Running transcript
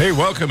Hey,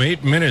 welcome.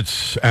 8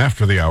 minutes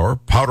after the hour.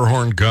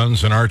 Powderhorn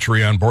Guns and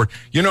Archery on board.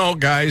 You know,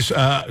 guys,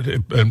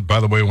 and by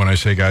the way, when I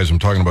say guys, I'm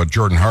talking about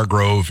Jordan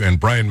Hargrove and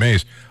Brian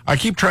Mays. I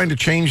keep trying to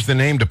change the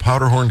name to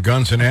Powderhorn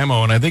Guns and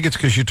Ammo, and I think it's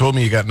because you told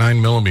me you got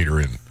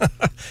 9mm in.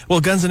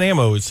 Well, Guns and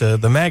Ammo is the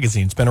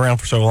magazine. It's been around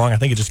for so long, I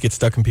think it just gets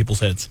stuck in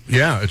people's heads.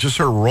 Yeah, it just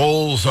sort of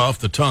rolls off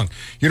the tongue.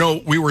 You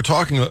know, we were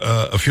talking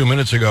a few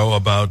minutes ago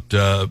about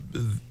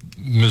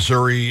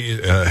Missouri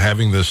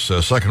having this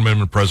Second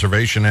Amendment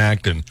Preservation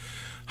Act and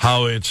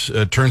how it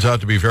turns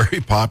out to be very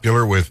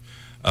popular with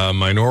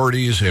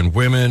minorities and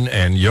women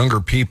and younger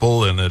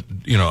people, and that,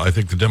 you know, I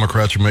think the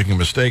Democrats are making a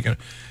mistake. And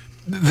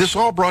this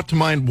all brought to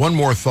mind one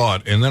more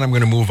thought, and then I'm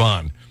going to move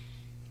on.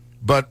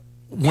 But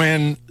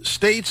when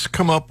states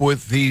come up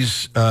with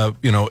these,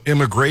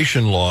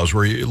 immigration laws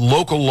where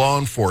local law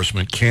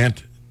enforcement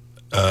can't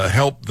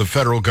help the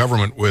federal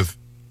government with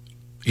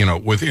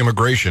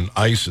immigration,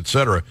 ICE,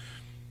 etc.,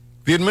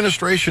 the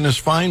administration is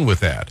fine with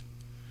that.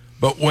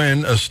 But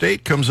when a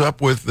state comes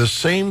up with the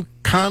same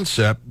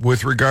concept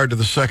with regard to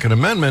the Second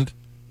Amendment,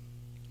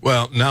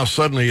 well, now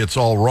suddenly it's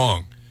all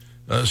wrong.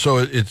 So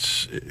it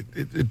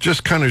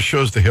just kind of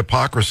shows the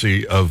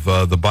hypocrisy of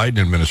the Biden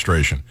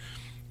administration.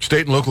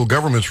 State and local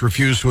governments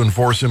refuse to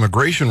enforce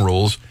immigration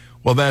rules.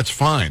 Well, that's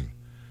fine.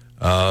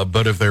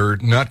 But if they're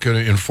not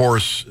going to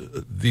enforce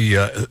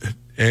the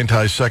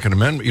anti-Second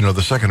Amendment,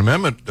 the Second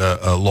Amendment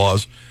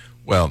laws,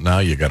 well, now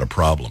you got a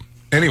problem.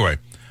 Anyway,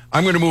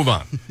 I'm going to move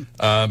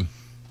on.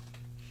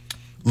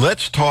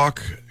 Let's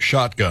talk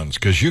shotguns,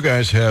 because you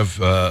guys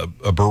have a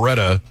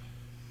Beretta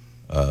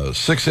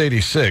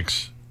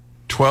 686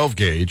 12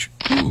 gauge.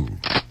 Ooh,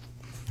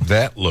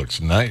 that looks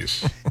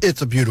nice.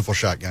 It's a beautiful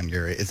shotgun,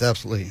 Gary. It's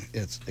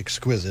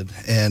exquisite,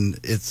 and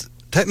it's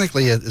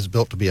technically it is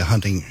built to be a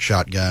hunting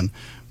shotgun,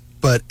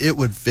 but it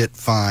would fit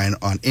fine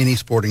on any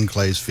sporting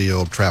clays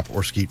field, trap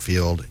or skeet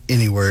field,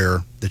 anywhere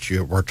that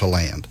you were to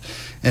land.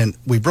 And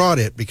we brought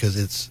it because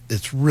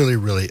it's really,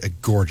 really a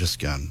gorgeous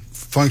gun.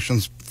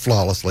 Functions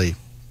flawlessly.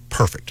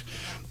 Perfect.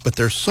 But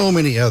there's so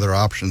many other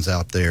options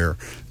out there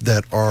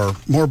that are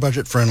more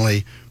budget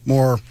friendly,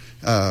 more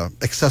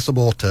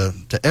accessible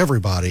to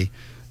everybody,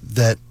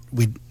 that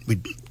we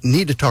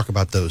need to talk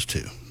about those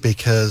two,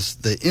 because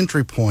the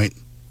entry point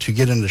to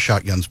get into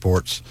shotgun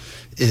sports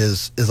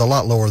is a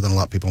lot lower than a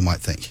lot of people might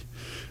think.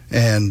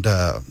 And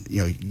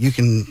you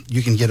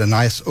can get a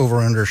nice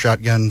over-under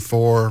shotgun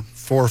for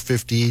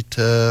 $450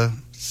 to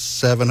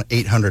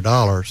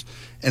 $700-800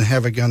 and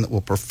have a gun that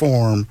will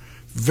perform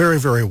very,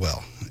 very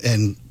well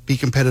and be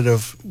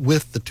competitive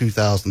with the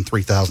 $2,000,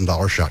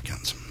 $3,000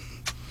 shotguns.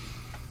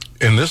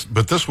 And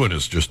this one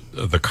is just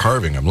the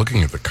carving. I'm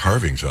looking at the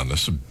carvings on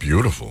this. It's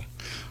beautiful.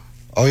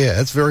 Oh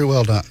yeah, it's very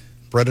well done.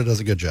 Beretta does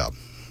a good job.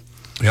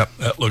 Yep,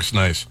 that looks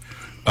nice.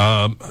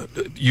 How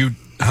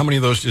many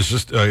of those is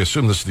this? I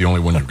assume this is the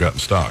only one you've got in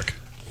stock.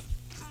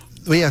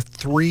 We have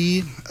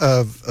 3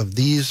 of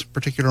these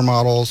particular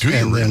models,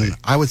 and really? then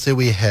I would say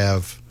we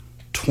have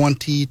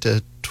 20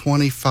 to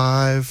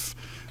 25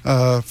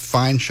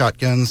 fine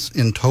shotguns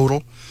in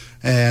total,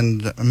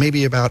 and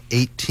maybe about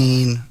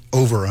 18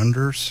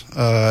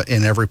 over-unders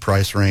in every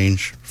price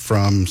range,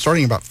 from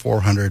starting about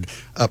 $400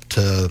 up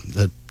to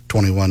the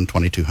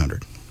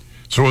 $2,200.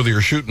 So whether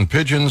you're shooting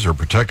pigeons or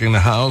protecting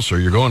the house or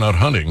you're going out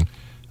hunting,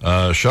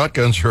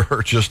 shotguns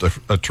are just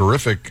a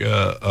terrific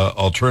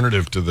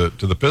alternative to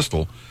the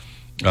pistol.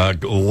 A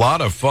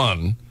lot of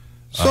fun.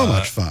 So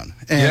much fun.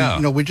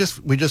 And we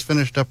just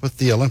finished up with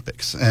the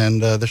Olympics,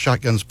 and the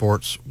shotgun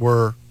sports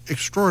were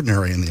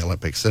extraordinary in the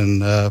Olympics,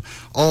 and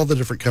all the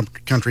different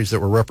countries that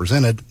were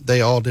represented,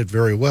 they all did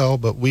very well,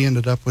 but we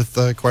ended up with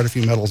quite a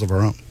few medals of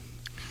our own.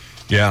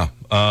 Yeah.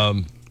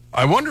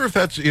 I wonder if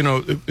that's,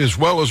 as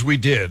well as we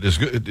did,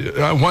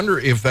 I wonder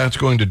if that's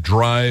going to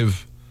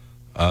drive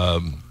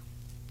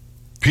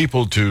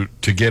people to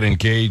get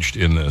engaged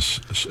in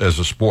this as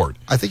a sport.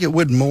 I think it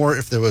would more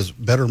if there was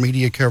better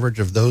media coverage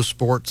of those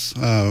sports.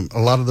 A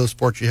lot of those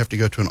sports you have to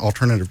go to an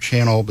alternative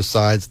channel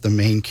besides the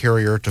main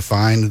carrier to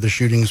find the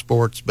shooting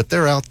sports, but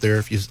they're out there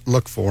if you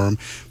look for them.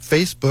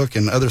 Facebook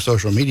and other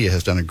social media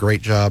has done a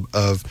great job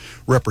of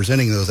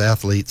representing those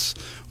athletes,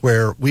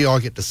 where we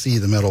all get to see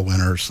the medal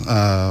winners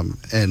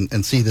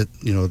and see that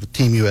the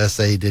Team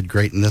USA did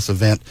great in this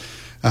event.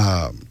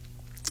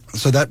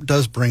 So that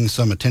does bring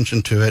some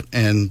attention to it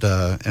and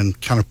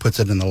kind of puts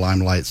it in the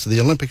limelight. So the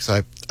Olympics,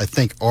 I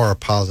think, are a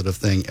positive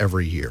thing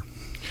every year.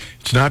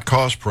 It's not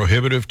cost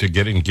prohibitive to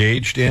get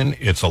engaged in.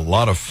 It's a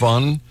lot of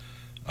fun.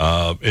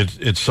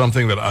 It's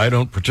something that I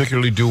don't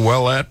particularly do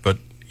well at, but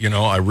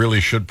I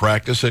really should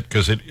practice it,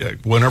 because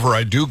whenever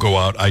I do go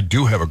out, I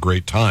do have a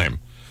great time.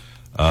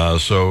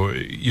 So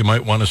you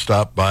might want to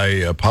stop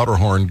by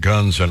Powderhorn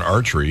Guns and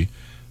Archery,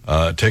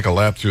 take a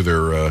lap through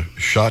their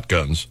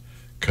shotguns,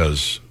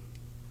 because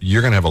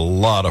you're going to have a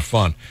lot of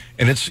fun.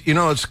 And it's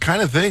the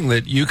kind of thing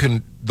that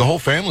the whole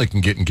family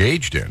can get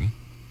engaged in.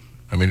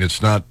 I mean,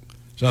 it's not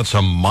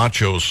some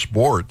macho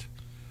sport.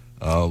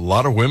 A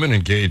lot of women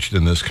engaged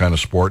in this kind of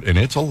sport, and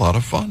it's a lot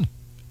of fun.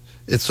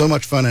 It's so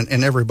much fun,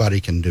 and everybody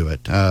can do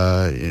it.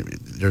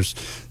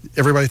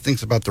 Everybody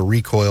thinks about the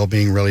recoil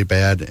being really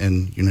bad,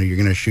 and you're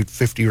going to shoot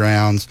 50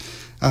 rounds.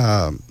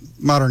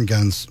 Modern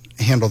guns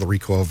handle the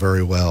recoil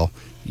very well.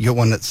 You get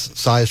one that's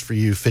sized for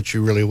you, fits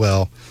you really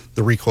well.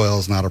 The recoil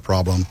is not a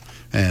problem,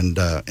 and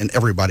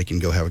everybody can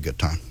go have a good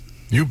time.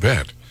 You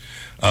bet.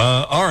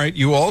 All right,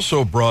 you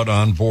also brought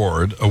on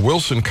board a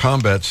Wilson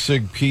Combat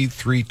SIG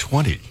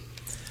P320.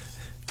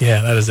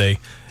 Yeah, that is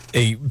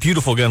a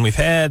beautiful gun. We've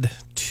had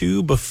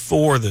two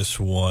before this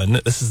one.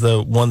 This is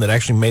the one that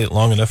actually made it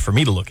long enough for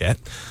me to look at,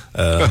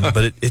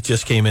 but it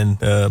just came in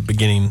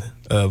beginning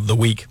of the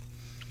week.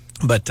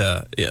 But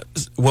yeah,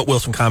 what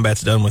Wilson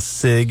Combat's done with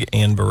SIG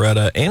and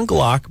Beretta and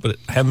Glock, but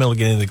I haven't been able to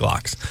get into the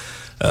Glocks.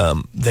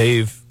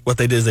 What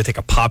they did is they take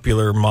a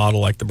popular model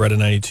like the Beretta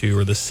 92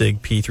 or the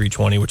SIG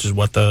P320, which is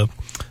what the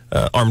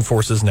armed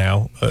forces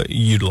now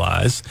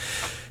utilize,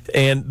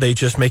 and they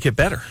just make it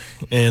better.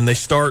 And they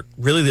start,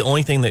 really the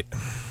only thing that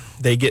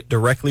they get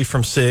directly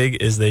from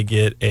SIG is they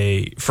get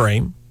a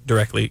frame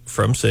directly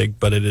from SIG,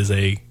 but it is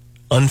a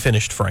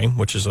unfinished frame,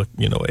 which is a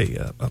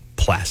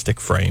plastic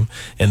frame,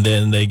 and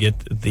then they get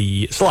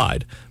the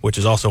slide, which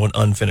is also an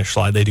unfinished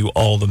slide. They do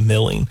all the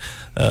milling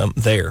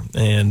there,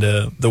 and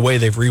the way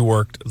they've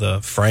reworked the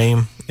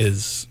frame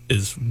is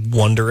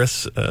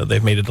wondrous.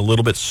 They've made it a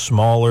little bit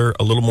smaller,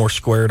 a little more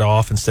squared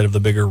off instead of the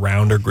bigger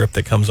rounder grip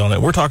that comes on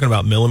it. We're talking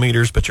about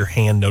millimeters, but your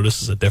hand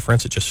notices a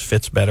difference. It just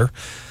fits better.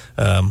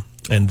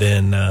 And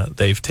then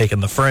they've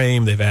taken the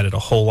frame, they've added a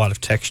whole lot of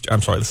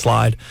the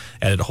slide,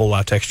 added a whole lot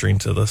of texturing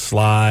to the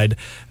slide.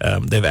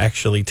 They've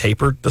actually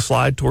tapered the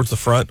slide towards the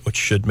front, which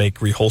should make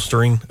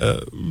reholstering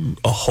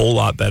a whole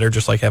lot better,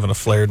 just like having a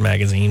flared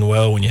magazine.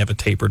 Well, when you have a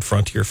tapered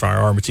front to your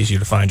firearm, it's easier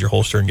to find your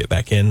holster and get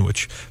back in,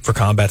 which for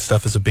combat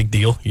stuff is a big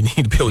deal. You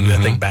need to be able to get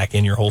that thing back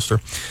in your holster.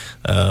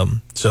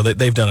 So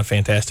they've done a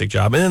fantastic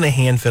job. And then they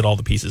hand fit all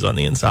the pieces on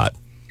the inside.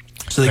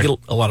 So they get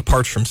a lot of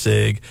parts from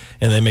SIG,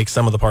 and they make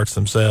some of the parts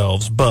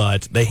themselves,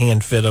 but they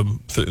hand fit them.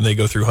 They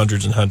go through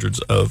hundreds and hundreds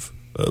of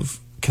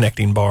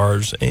connecting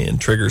bars and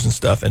triggers and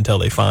stuff until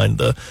they find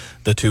the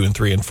 2 and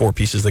 3 and 4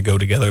 pieces that go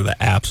together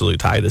the absolute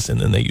tightest,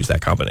 and then they use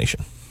that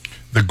combination.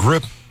 The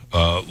grip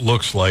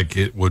looks like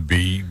it would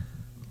be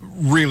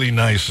really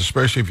nice,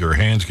 especially if your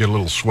hands get a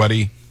little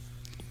sweaty.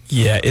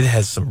 Yeah, it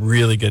has some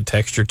really good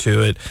texture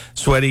to it.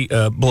 Sweaty,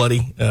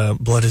 bloody.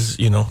 Blood is,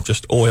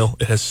 just oil.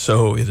 It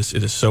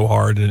is so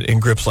hard,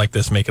 and grips like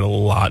this make it a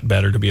lot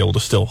better to be able to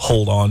still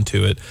hold on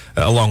to it,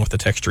 along with the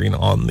texturing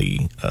on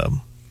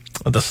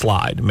the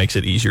slide. It makes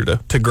it easier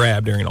to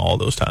grab during all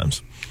those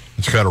times.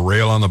 It's got a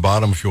rail on the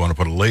bottom if you want to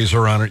put a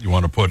laser on it. You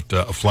want to put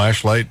a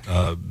flashlight.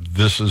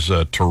 This is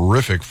a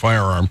terrific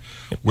firearm.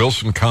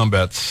 Wilson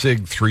Combat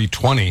SIG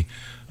 320.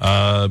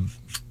 A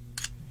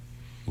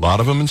lot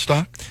of them in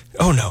stock?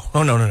 Oh, no.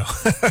 No. No.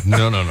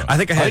 I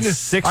think I had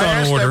 6 on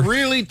asked order. That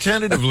really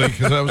tentatively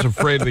because I was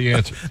afraid of the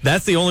answer.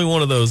 That's the only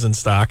one of those in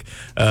stock.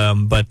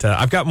 But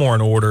I've got more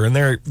on order, and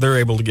they're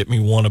able to get me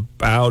one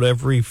about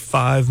every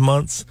 5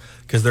 months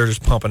because they're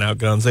just pumping out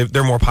guns.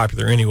 They're more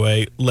popular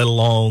anyway, let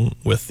alone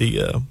with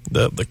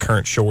the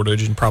current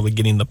shortage and probably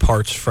getting the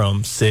parts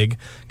from SIG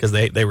because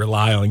they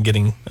rely on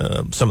getting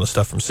some of the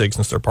stuff from SIG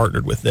since they're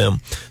partnered with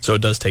them. So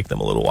it does take them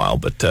a little while,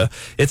 but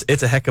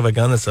it's a heck of a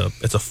gun. It's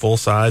a full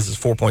size. It's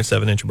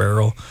 4.7 inch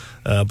barrel,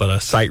 but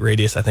a sight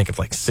radius I think of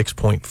like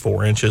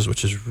 6.4 inches,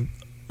 which is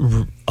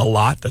a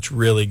lot. That's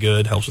really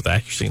good. Helps with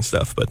accuracy and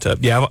stuff. But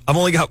yeah, I've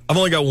only got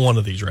one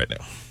of these right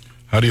now.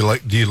 How do you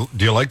like? Do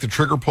you like the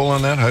trigger pull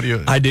on that? How do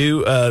you? I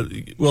do.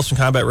 Wilson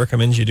Combat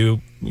recommends you do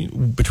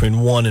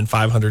between 1 and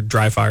 500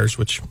 dry fires,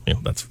 which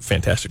that's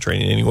fantastic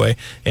training anyway.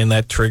 And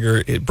that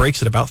trigger, it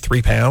breaks at about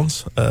 3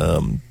 pounds,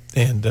 and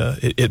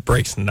it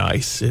breaks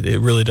nice. It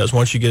really does.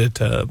 Once you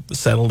get it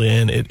settled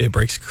in, it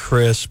breaks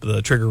crisp.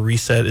 The trigger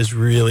reset is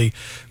really,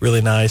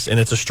 really nice, and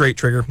it's a straight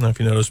trigger. I don't know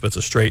if you noticed, but it's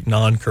a straight,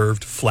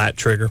 non-curved, flat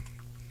trigger.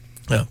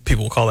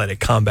 People will call that a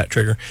combat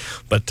trigger,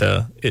 but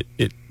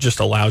it just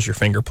allows your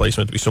finger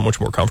placement to be so much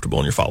more comfortable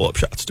and your follow-up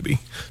shots to be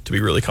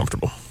really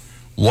comfortable.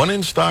 One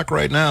in stock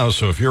right now,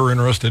 so if you're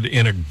interested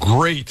in a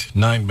great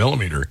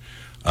 9mm,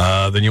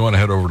 then you want to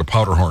head over to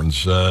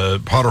Powderhorn's.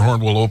 Powderhorn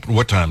will open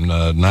what time?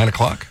 9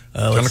 o'clock?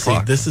 10 Let's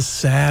o'clock? see. This is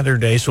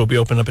Saturday, so we'll be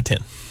open up at 10.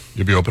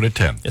 You'll be open at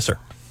 10? Yes, sir.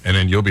 And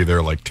then you'll be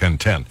there like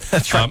 10:10.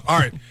 That's right. All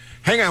right.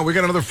 Hang on, we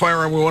got another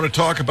firearm we want to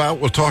talk about.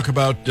 We'll talk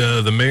about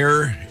the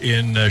mayor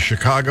in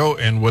Chicago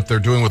and what they're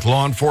doing with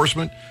law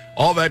enforcement.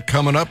 All that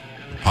coming up.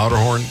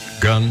 Powderhorn,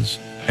 guns,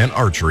 and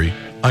archery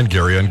on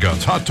Gary on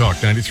Guns. Hot Talk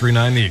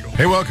 93.9 The Eagle.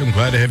 Hey, welcome.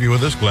 Glad to have you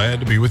with us. Glad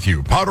to be with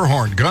you.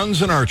 Powderhorn,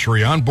 guns, and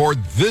archery on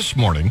board this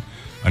morning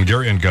on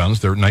Gary on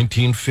Guns. They're at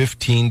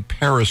 1915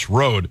 Paris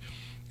Road.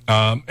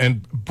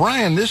 And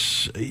Brian,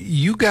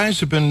 you guys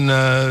have been,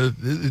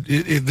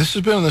 this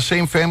has been in the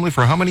same family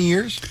for how many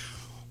years?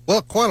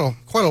 Well, quite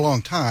a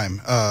long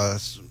time.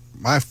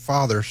 My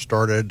father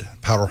started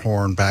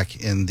Powderhorn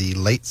back in the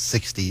late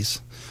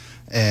 60s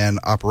and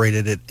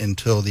operated it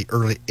until the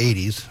early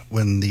 80s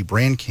when the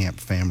Brandcamp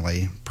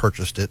family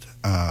purchased it,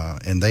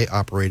 and they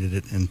operated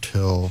it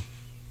until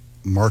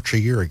March a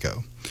year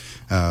ago.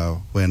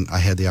 when I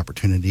had the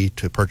opportunity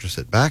to purchase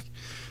it back.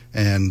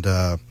 And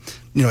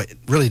it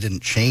really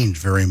didn't change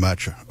very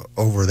much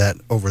over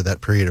that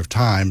period of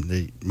time.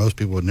 Most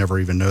people would never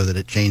even know that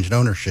it changed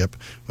ownership,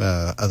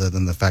 other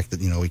than the fact that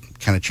we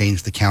kind of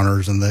changed the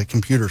counters and the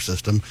computer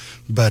system.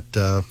 But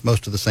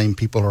most of the same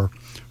people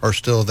are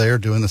still there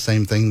doing the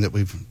same thing that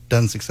we've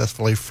done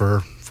successfully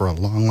for a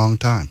long, long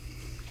time.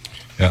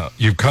 Yeah,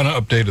 you've kind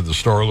of updated the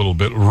store a little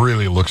bit. It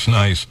really looks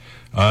nice.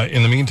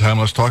 In the meantime,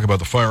 let's talk about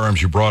the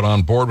firearms you brought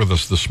on board with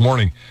us this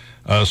morning.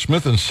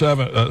 Smith &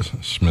 Seven.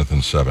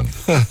 Smith & Seven.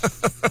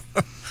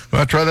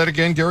 Want to try that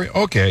again, Gary?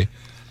 Okay.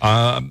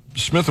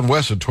 Smith &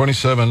 Wesson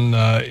 27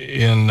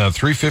 in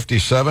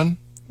 357.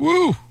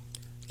 Woo!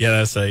 Yeah,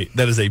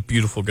 that is a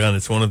beautiful gun.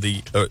 It's one of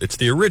the it's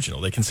the original.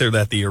 They consider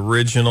that the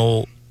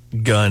original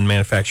gun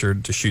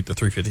manufactured to shoot the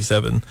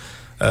 357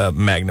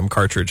 Magnum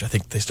cartridge. I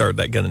think they started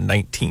that gun in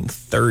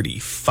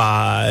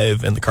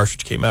 1935, and the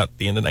cartridge came out at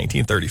the end of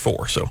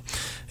 1934. So,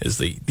 is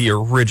the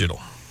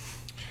original.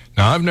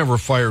 Now, I've never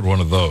fired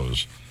one of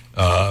those,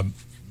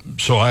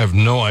 so I have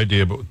no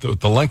idea. But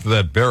the length of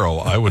that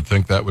barrel, I would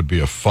think that would be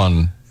a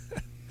fun.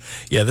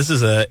 Yeah, this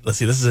is an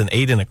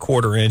 8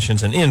 1/4 inch, and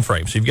it's an in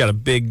frame. So you've got a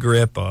big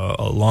grip,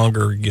 a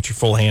longer, get your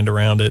full hand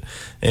around it,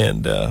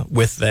 and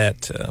with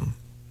that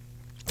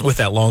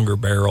longer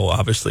barrel,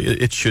 obviously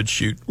it should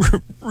shoot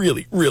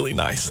really, really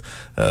nice.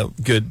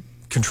 Good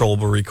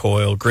controllable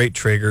recoil, great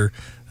trigger.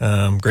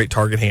 Great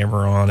target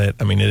hammer on it.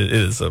 I mean, it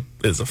is a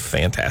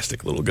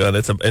fantastic little gun.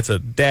 It's a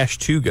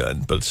 -2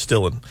 gun, but it's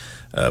still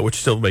which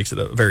still makes it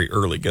a very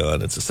early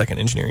gun. It's a second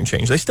engineering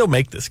change. They still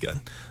make this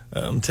gun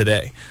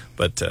today,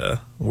 but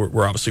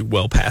we're obviously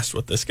well past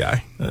what this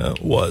guy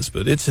was.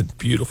 But it's in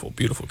beautiful,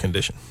 beautiful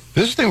condition.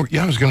 This thing,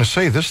 I was going to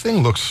say, this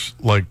thing looks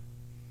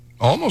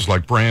almost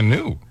like brand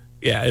new.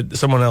 Yeah,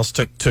 someone else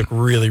took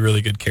really,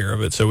 really good care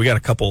of it. So we got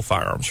a couple of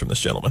firearms from this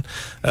gentleman.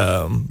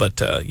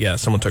 But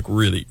someone took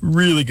really,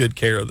 really good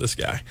care of this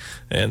guy.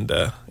 And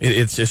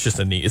it's just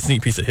a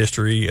neat piece of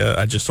history.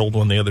 I just sold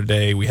one the other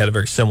day. We had a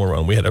very similar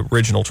one. We had an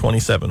original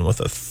 27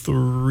 with a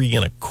 3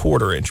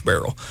 1/4 inch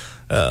barrel,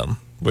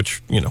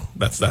 which,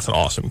 that's an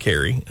awesome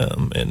carry.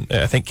 And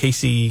I think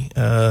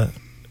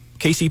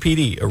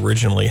KCPD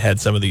originally had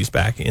some of these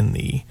back in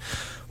the...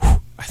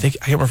 I can't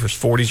remember if it was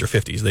 40s or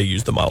 50s. They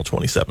used the Model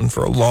 27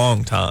 for a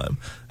long time.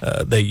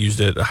 They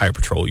used it. Highway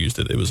Patrol used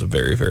it. It was a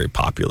very, very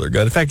popular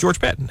gun. In fact, George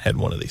Patton had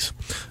one of these.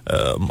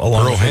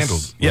 Pearl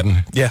handled.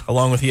 Yeah.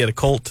 Along with he had a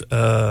Colt,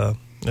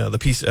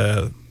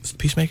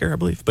 Peacemaker, I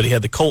believe. But he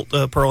had the Colt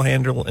Pearl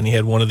handle, and he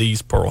had one of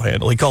these Pearl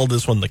handle. He called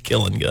this one the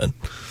killing gun.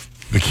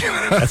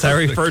 That's how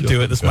he referred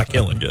to it. This is my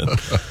killing gun.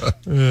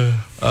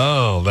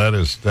 Oh,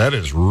 that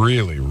is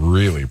really,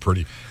 really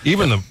pretty.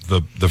 Even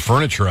the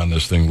furniture on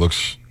this thing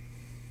looks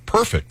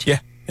perfect. Yeah,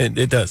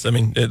 it does. I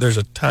mean, there's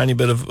a tiny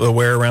bit of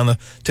wear around the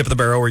tip of the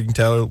barrel where you can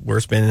tell where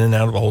it's been in and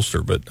out of a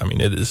holster, but I mean,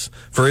 it is,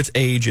 for its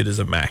age, it is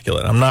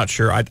immaculate. I'm not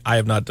sure. I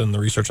have not done the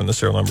research on the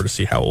serial number to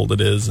see how old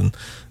it is, and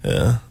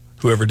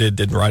whoever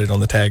didn't write it on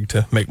the tag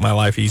to make my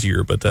life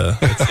easier, but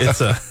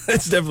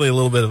it's definitely a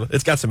little bit of,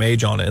 it's got some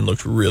age on it and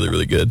looks really,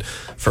 really good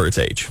for its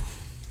age.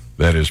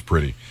 That is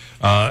pretty.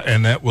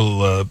 And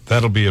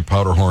that'll be at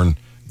Powderhorn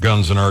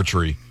Guns and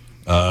Archery.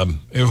 And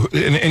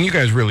you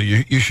guys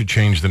really, you should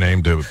change the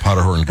name to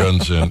Powderhorn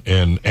Guns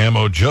and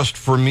Ammo just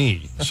for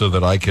me, so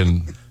that I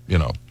can,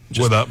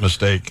 without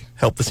mistake,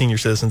 help the senior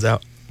citizens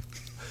out.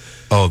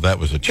 Oh, that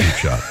was a cheap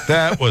shot.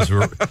 That was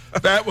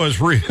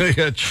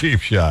really a cheap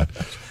shot.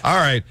 All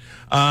right,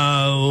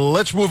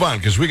 let's move on,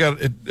 because we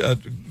got a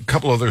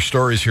couple other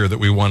stories here that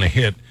we want to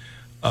hit.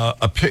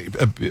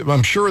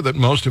 I'm sure that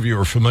most of you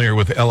are familiar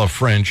with Ella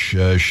French.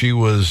 She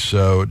was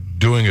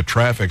doing a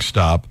traffic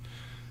stop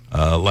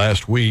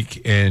last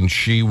week, and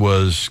she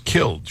was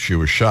killed. She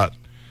was shot.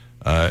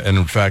 And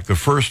in fact, the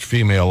first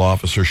female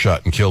officer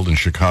shot and killed in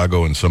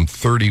Chicago in some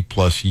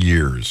 30-plus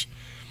years.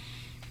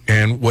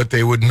 And what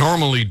they would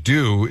normally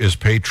do is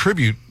pay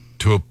tribute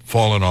to a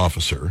fallen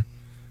officer,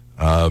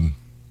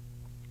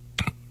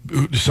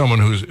 someone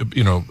who's,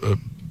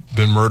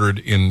 been murdered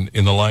in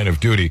the line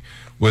of duty,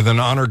 with an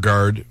honor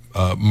guard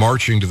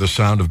marching to the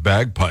sound of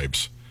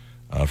bagpipes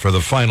for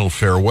the final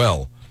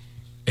farewell.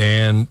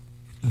 And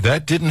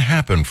that didn't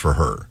happen for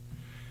her.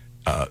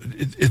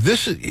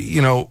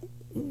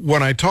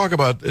 When I talk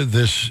about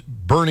this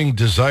burning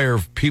desire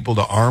of people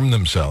to arm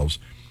themselves,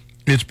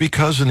 it's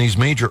because in these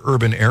major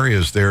urban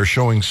areas, they're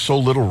showing so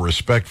little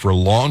respect for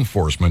law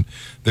enforcement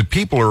that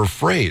people are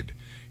afraid.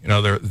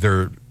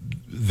 They're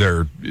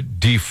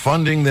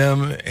defunding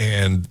them,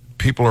 and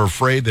people are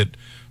afraid that,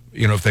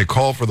 if they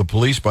call for the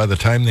police, by the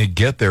time they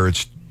get there,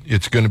 it's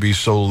going to be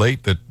so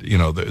late that,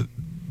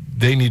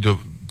 they need to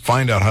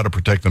find out how to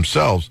protect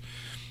themselves.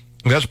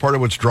 And that's part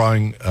of what's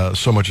drawing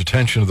so much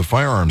attention to the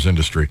firearms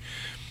industry.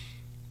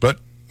 But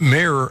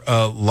Mayor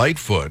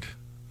Lightfoot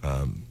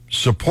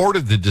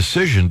supported the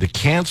decision to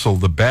cancel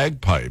the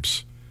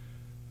bagpipes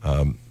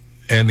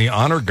and the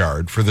honor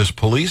guard for this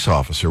police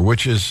officer,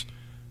 which is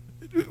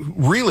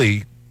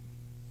really,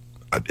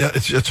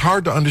 it's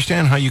hard to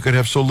understand how you could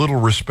have so little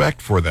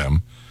respect for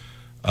them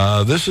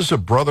This is a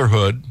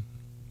brotherhood,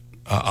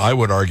 I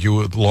would argue,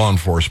 with law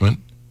enforcement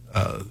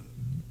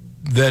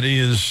that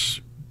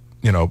is,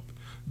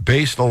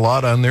 based a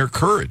lot on their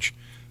courage.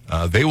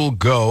 They will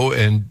go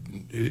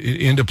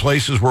into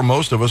places where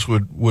most of us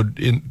would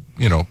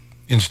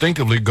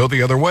instinctively go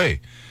the other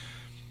way.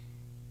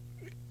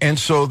 And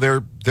so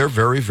they're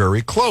very,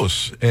 very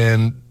close.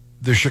 And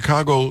the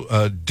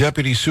Chicago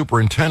deputy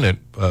superintendent,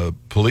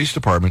 police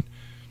department,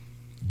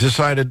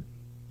 decided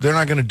they're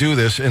not going to do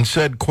this and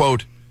said,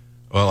 quote,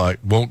 well, I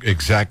won't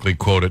exactly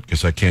quote it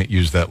because I can't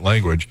use that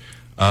language.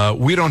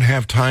 We don't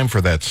have time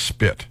for that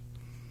spit.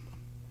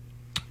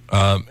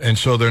 And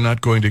so they're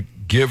not going to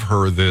give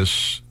her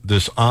this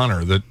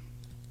honor that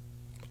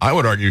I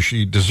would argue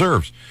she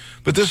deserves.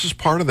 But this is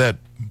part of that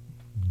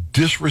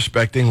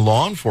disrespecting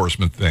law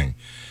enforcement thing.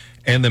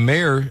 And the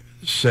mayor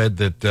said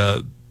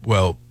that,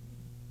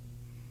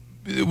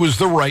 it was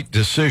the right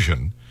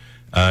decision.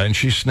 And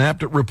she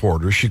snapped at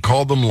reporters. She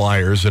called them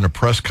liars in a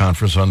press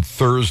conference on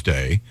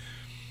Thursday.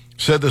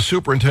 Said the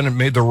superintendent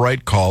made the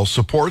right call,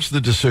 supports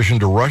the decision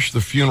to rush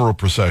the funeral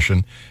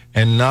procession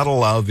and not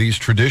allow these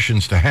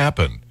traditions to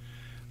happen.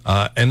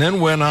 And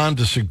then went on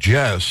to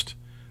suggest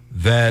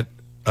that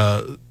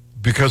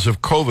because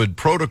of COVID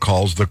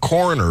protocols, the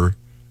coroner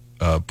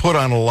put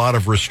on a lot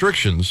of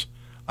restrictions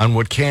on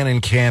what can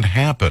and can't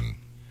happen.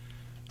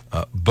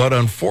 But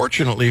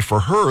unfortunately for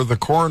her, the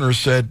coroner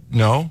said,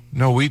 no,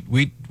 we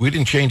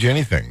didn't change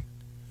anything.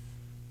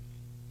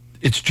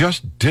 It's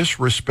just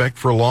disrespect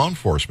for law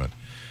enforcement.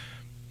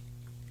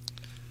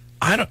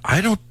 I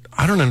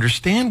don't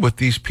understand what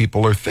these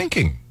people are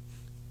thinking.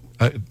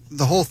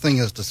 The whole thing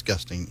is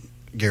disgusting,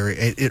 Gary.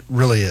 It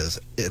really is.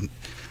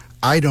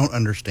 I don't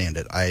understand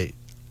it. I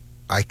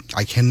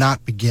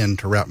cannot begin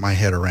to wrap my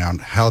head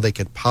around how they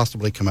could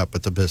possibly come up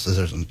with the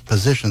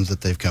positions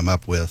that they've come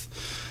up with.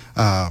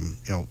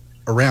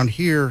 Around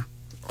here,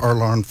 our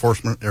law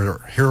enforcement are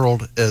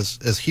heralded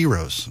as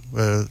heroes.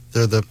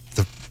 They're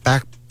the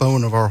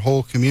backbone of our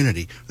whole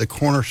community, the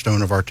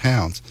cornerstone of our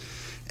towns.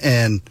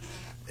 And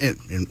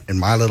in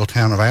my little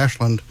town of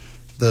Ashland,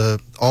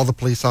 all the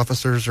police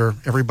officers are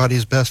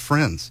everybody's best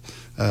friends.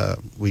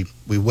 We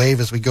wave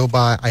as we go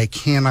by. I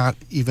cannot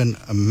even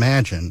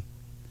imagine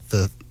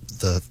the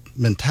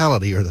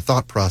mentality or the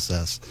thought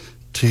process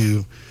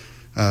to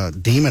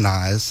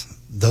demonize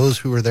those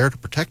who are there to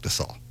protect us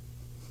all.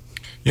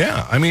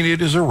 Yeah, I mean,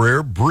 it is a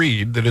rare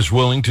breed that is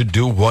willing to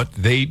do what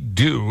they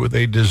do.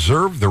 They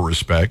deserve the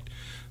respect.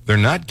 They're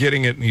not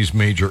getting it in these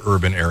major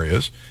urban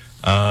areas.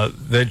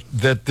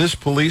 That this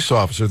police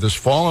officer, this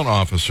fallen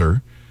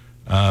officer,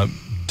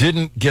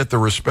 didn't get the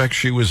respect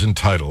she was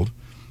entitled,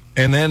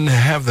 and then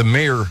have the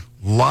mayor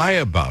lie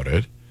about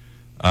it.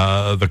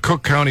 The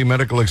Cook County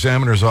Medical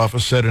Examiner's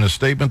Office said in a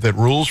statement that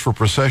rules for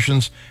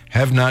processions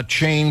have not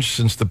changed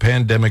since the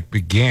pandemic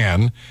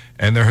began,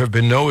 and there have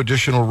been no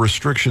additional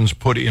restrictions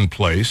put in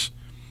place.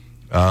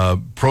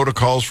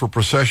 Protocols for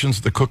processions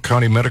at the Cook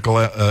County Medical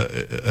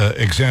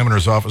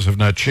Examiner's Office have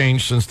not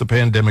changed since the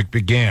pandemic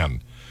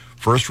began.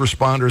 First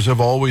responders have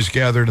always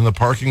gathered in the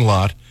parking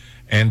lot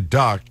and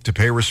docked to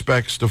pay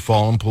respects to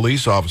fallen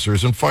police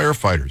officers and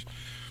firefighters.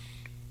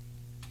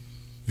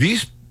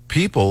 These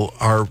people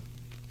are...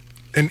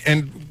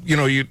 And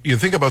you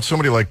think about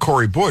somebody like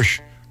Cori Bush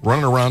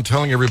running around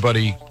telling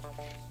everybody,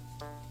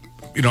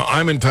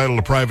 I'm entitled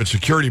to private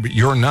security, but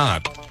you're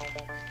not.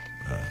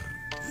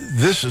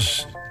 This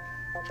is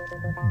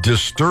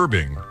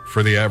disturbing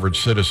for the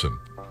average citizen.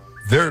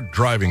 They're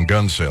driving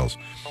gun sales.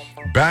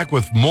 Back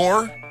with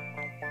more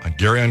on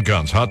Gary on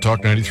Guns, Hot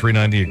Talk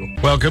 93.9 The Eagle.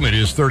 Welcome. It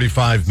is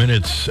 35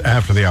 minutes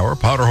after the hour.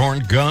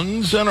 Powderhorn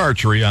Guns and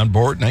Archery on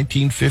board,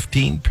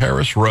 1915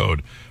 Paris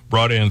Road.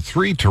 Brought in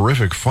 3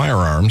 terrific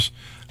firearms,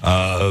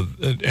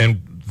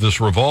 and this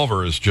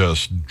revolver is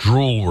just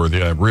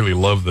drool-worthy. I really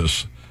love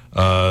this.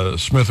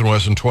 Smith &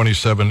 Wesson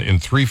 27 in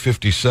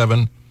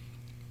 .357.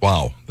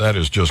 Wow, that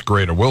is just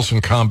great. A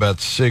Wilson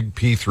Combat SIG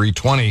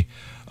P320,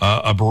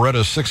 a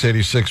Beretta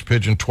 686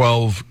 Pigeon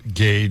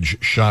 12-gauge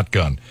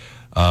shotgun.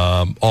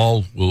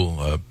 All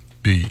will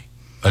be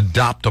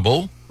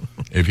adoptable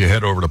if you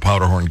head over to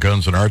Powderhorn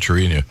Guns and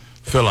Archery and you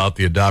fill out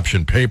the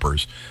adoption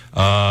papers.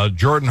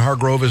 Jordan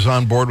Hargrove is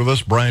on board with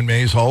us. Brian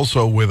Mays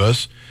also with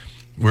us.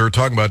 We were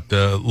talking about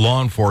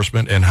law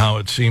enforcement and how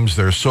it seems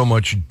there's so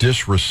much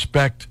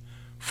disrespect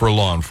for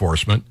law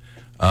enforcement.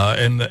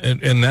 And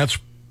that's,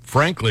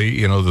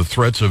 frankly, the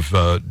threats of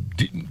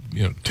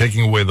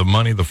taking away the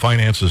money, the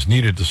finances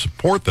needed to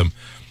support them.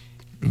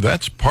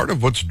 That's part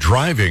of what's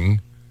driving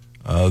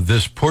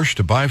this push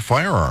to buy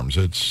firearms.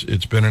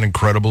 It's been an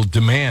incredible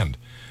demand.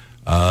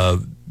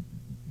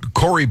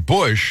 Cori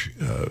Bush,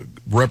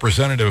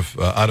 representative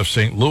out of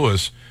St.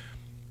 Louis,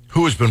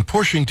 who has been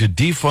pushing to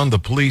defund the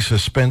police,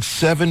 has spent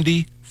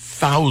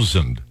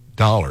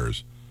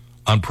 $70,000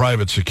 on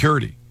private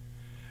security.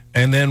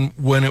 And then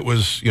when it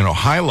was,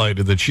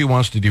 highlighted that she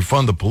wants to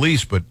defund the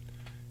police, but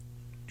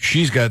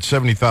she's got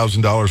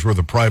 $70,000 worth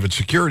of private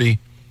security,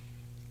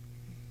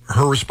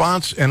 her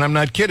response, and I'm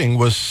not kidding,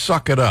 was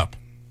suck it up.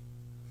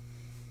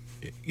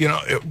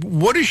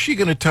 What is she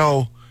going to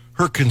tell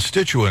her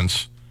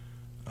constituents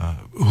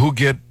who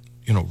get,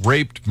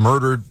 raped,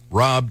 murdered,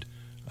 robbed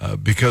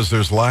because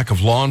there's lack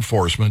of law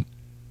enforcement,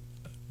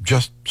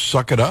 just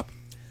suck it up?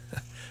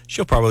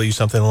 She'll probably use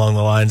something along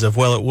the lines of,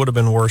 well, it would have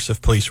been worse if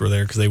police were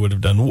there because they would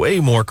have done way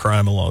more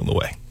crime along the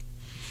way.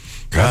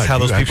 That's how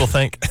those people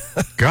think.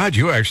 God,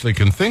 you actually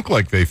can think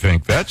like they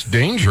think. That's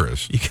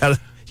dangerous. You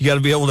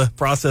gotta be able to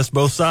process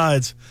both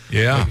sides.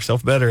 Yeah, make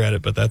yourself better at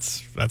it. But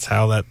that's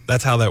how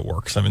that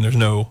works. I mean, there's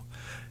no,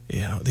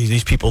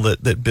 these people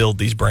that build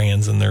these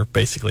brands, and they're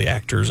basically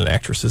actors and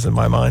actresses in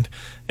my mind,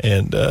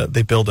 and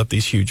they build up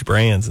these huge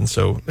brands, and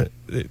so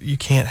you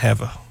can't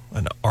have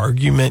an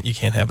argument. You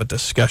can't have a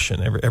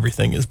discussion.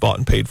 Everything is bought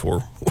and paid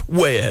for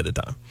way ahead of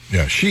time.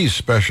 Yeah, she's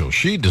special.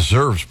 She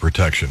deserves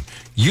protection.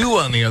 You,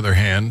 on the other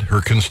hand,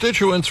 her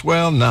constituents,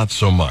 well, not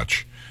so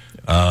much.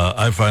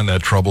 I find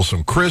that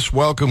troublesome. Chris,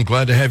 welcome.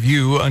 Glad to have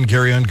you on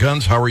Gary on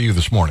Guns. How are you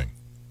this morning?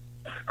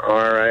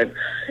 All right.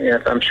 Yeah,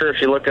 I'm sure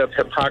if you look up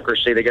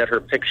hypocrisy, they got her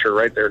picture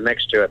right there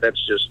next to it.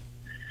 That's just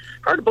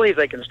hard to believe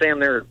they can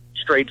stand there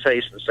straight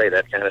face and say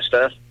that kind of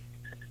stuff.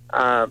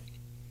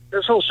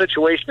 This whole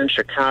situation in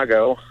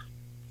Chicago,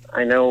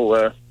 I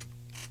know,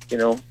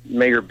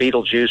 Mayor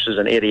Beetlejuice is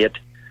an idiot.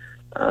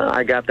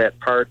 I got that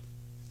part.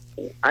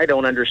 I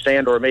don't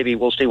understand, or maybe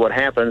we'll see what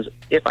happens.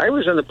 If I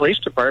was in the police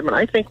department,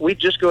 I think we'd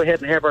just go ahead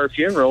and have our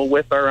funeral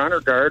with our honor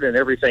guard and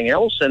everything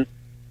else, and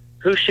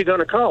who's she going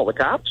to call? The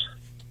cops?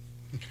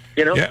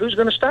 Yeah. Who's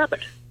going to stop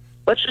it?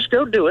 Let's just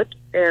go do it,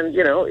 and,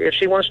 if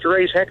she wants to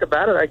raise heck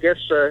about it, I guess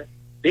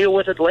deal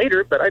with it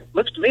later, but it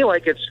looks to me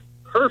like it's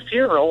her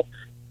funeral,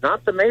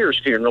 not the mayor's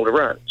funeral to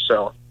run.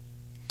 So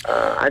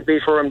I'd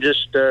be for him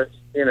just, put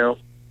a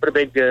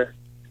big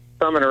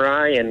thumb in her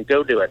eye and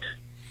go do it.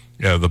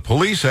 Yeah, the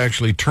police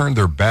actually turned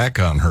their back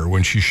on her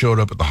when she showed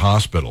up at the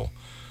hospital.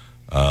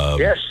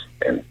 Yes,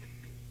 and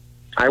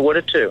I would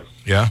have too.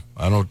 Yeah,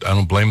 I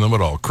don't blame them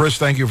at all. Chris,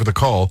 thank you for the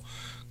call.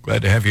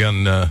 Glad to have you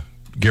on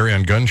Gary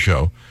on Gun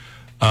Show.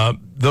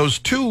 Those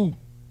two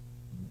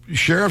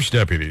sheriff's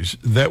deputies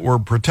that were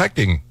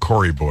protecting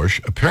Cori Bush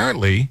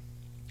apparently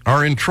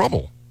are in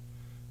trouble.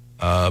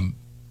 I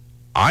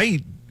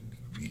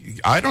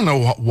don't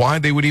know why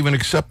they would even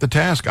accept the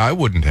task. I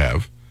wouldn't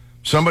have.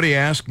 Somebody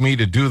asked me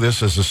to do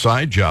this as a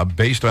side job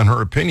based on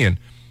her opinion,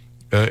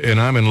 and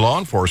I'm in law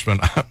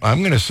enforcement. I'm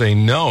going to say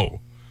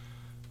no.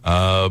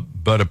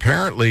 But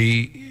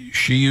apparently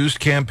she used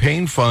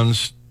campaign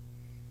funds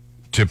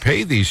to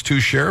pay these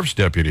two sheriff's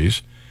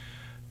deputies,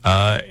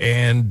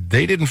 and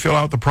they didn't fill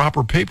out the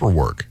proper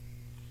paperwork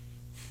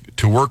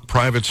to work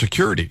private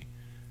security.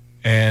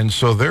 And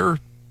so their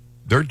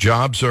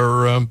jobs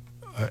are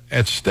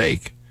at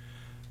stake.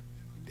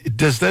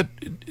 Does it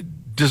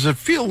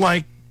feel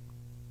like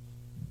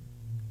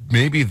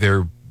maybe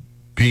they're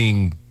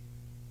being,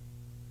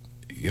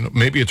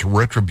 maybe it's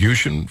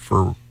retribution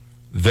for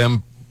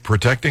them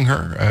protecting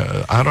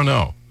her? I don't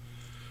know.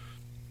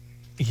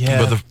 Yeah,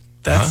 but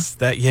that's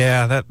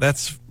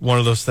one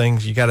of those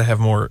things. You got to have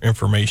more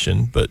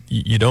information, but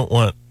you don't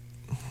want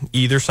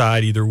either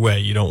side, either way.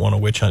 You don't want a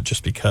witch hunt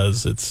just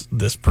because it's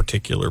this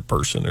particular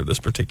person or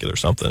this particular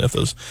something. If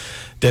those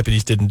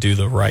deputies didn't do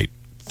the right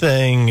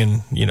thing,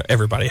 and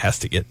everybody has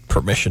to get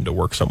permission to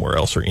work somewhere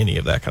else or any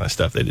of that kind of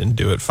stuff, they didn't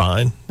do it,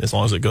 fine, as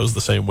long as it goes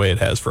the same way it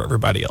has for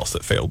everybody else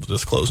that failed to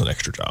disclose an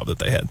extra job that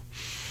they had.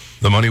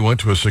 The money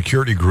went to a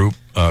security group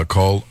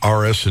called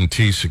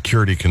RS&T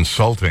Security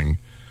Consulting.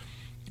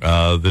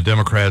 The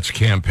Democrats'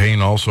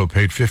 campaign also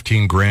paid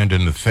 $15,000 to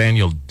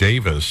Nathaniel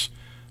Davis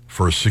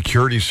for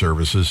security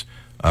services.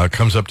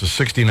 Comes up to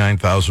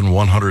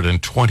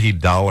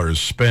 $69,120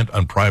 spent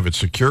on private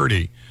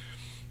security.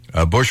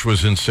 Bush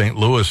was in St.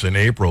 Louis in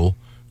April,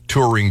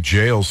 touring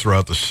jails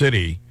throughout the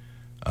city,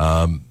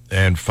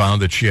 and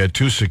found that she had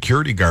two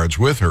security guards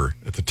with her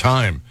at the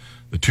time.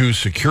 The two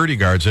security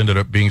guards ended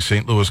up being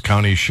St. Louis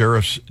County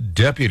Sheriff's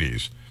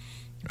deputies.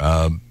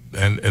 And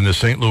the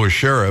St. Louis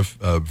Sheriff,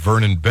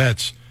 Vernon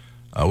Betts,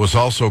 was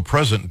also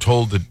present and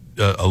told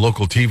a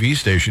local TV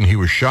station he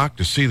was shocked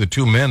to see the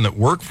two men that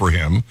worked for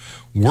him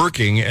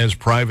working as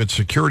private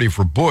security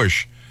for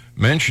Bush,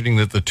 mentioning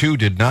that the two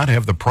did not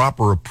have the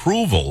proper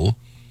approval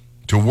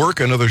to work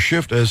another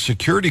shift as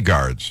security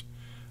guards.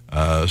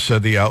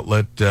 Said the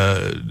outlet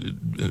that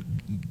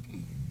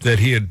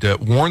he had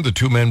warned the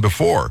two men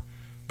before,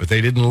 but they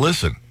didn't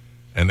listen,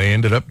 and they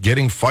ended up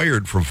getting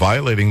fired for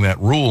violating that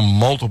rule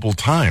multiple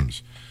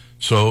times.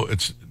 So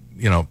it's,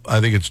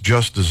 I think it's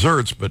just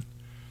desserts, but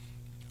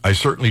I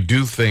certainly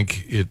do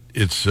think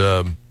it's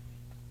not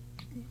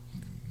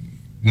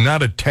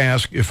a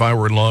task, if I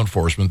were in law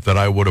enforcement, that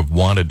I would have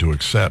wanted to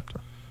accept.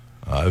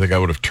 I think I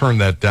would have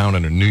turned that down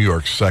in a New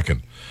York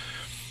second.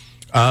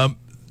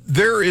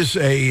 There is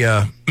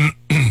a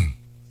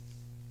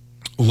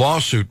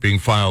lawsuit being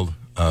filed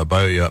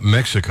by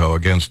Mexico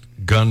against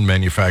gun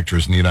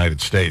manufacturers in the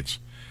United States.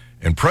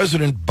 And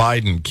President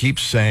Biden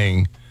keeps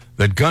saying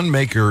that gun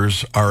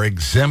makers are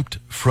exempt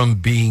from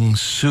being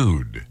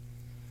sued.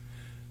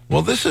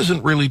 Well, this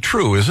isn't really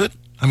true, is it?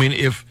 I mean,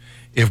 if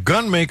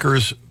gun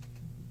makers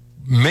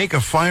make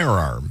a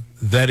firearm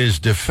that is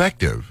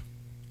defective,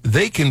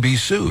 they can be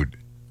sued.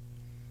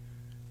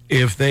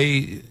 If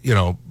they,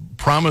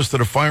 promise that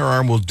a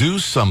firearm will do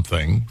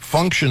something,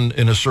 function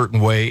in a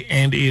certain way,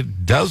 and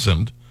it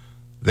doesn't,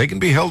 they can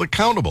be held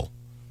accountable.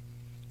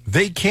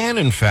 They can,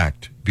 in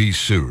fact, be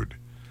sued.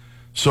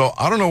 So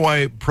I don't know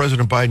why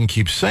President Biden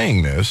keeps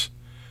saying this,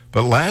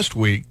 but last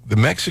week, the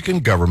Mexican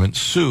government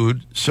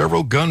sued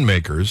several gun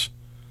makers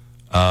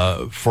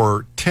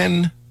for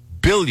 $10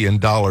 billion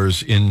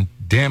in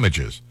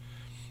damages.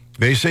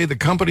 They say the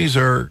companies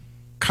are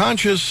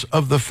conscious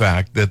of the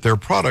fact that their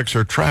products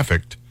are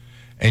trafficked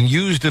and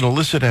used in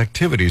illicit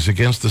activities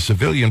against the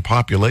civilian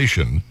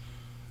population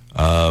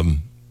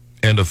and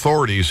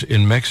authorities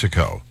in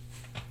Mexico.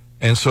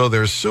 And so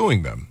they're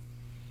suing them.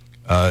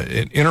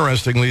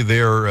 Interestingly,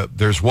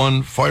 there's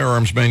one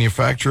firearms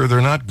manufacturer they're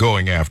not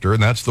going after,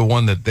 and that's the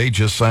one that they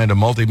just signed a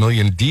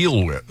multi-million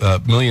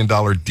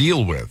 $1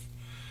 deal with.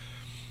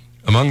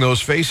 Among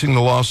those facing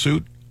the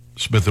lawsuit,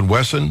 Smith &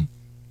 Wesson,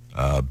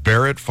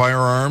 Barrett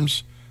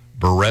Firearms,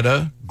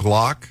 Beretta,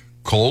 Glock,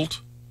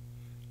 Colt,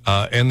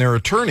 and their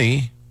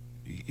attorney,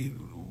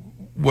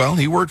 well,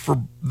 he worked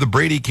for the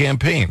Brady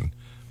campaign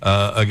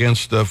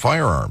against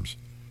firearms.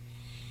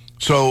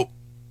 So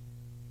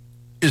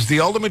is the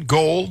ultimate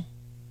goal,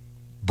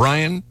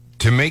 Brian,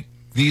 to make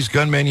these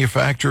gun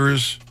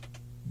manufacturers,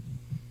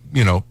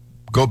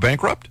 go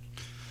bankrupt?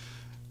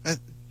 It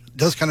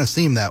does kind of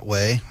seem that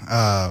way.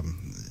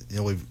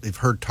 We've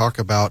heard talk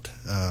about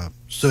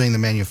suing the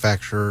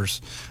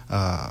manufacturers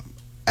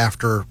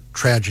after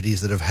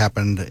tragedies that have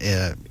happened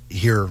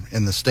here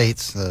in the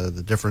States,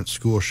 the different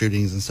school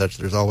shootings and such.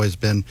 There's always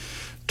been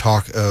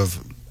talk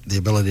of the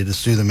ability to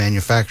sue the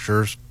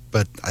manufacturers,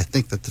 but I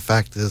think that the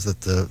fact is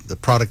that the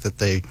product that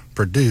they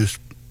produced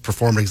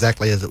performed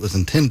exactly as it was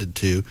intended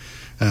to.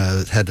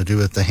 It had to do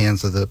with the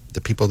hands of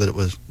the people that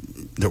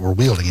were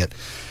wielding it.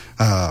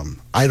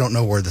 I don't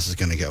know where this is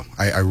going to go.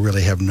 I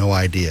really have no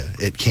idea.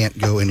 It can't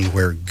go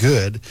anywhere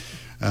good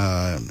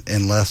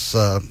unless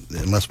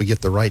we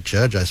get the right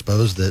judge, I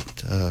suppose,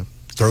 that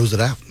throws it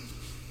out.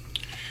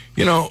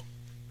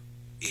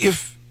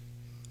 If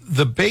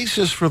the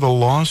basis for the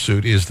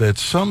lawsuit is that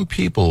some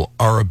people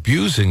are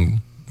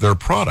abusing their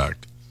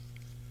product,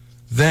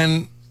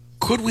 then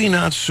could we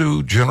not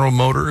sue General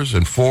Motors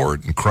and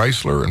Ford and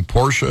Chrysler and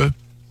Porsche?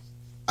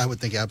 I would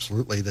think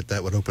absolutely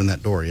that would open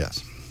that door,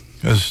 yes.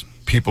 Because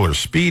people are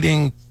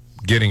speeding,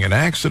 getting in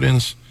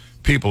accidents,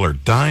 people are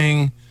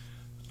dying,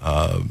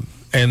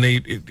 and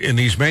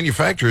these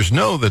manufacturers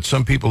know that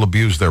some people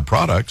abuse their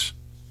products.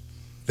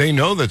 They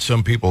know that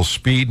some people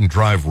speed and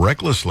drive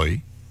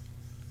recklessly.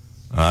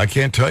 I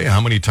can't tell you how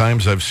many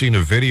times I've seen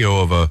a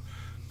video of a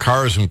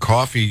cars and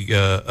coffee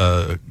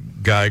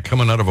guy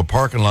coming out of a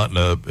parking lot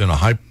in a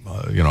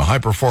high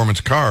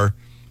performance car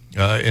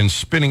and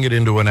spinning it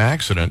into an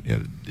accident.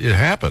 It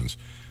happens.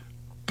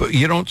 But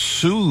you don't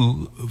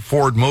sue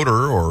Ford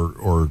Motor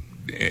or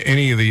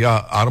any of the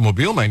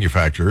automobile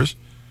manufacturers.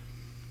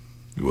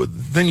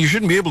 Then you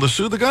shouldn't be able to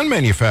sue the gun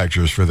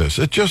manufacturers for this.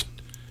 It's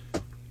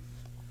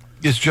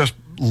just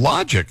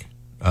logic,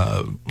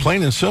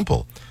 plain and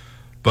simple.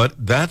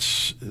 But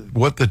that's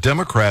what the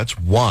Democrats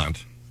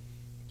want.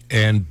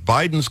 And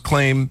Biden's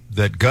claim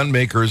that gun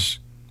makers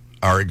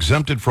are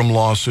exempted from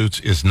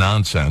lawsuits is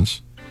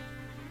nonsense.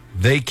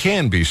 They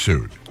can be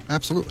sued.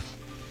 Absolutely.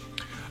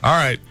 All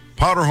right.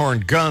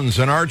 Powderhorn, guns,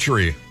 and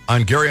archery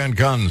on Gary on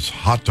Guns,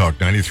 Hot Talk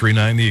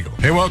 93.9 The Eagle.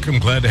 Hey, welcome.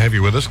 Glad to have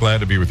you with us.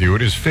 Glad to be with you.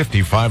 It is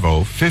 50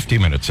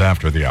 minutes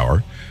after the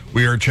hour.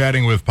 We are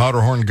chatting with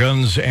Powderhorn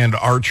Guns and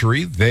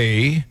Archery.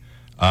 They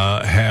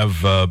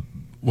have,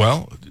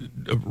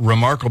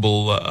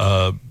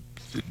 remarkable,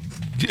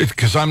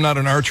 because I'm not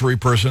an archery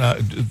person,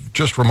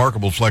 just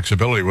remarkable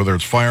flexibility, whether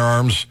it's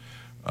firearms,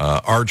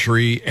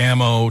 archery,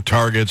 ammo,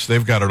 targets,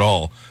 they've got it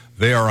all.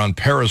 They are on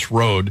Paris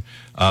Road.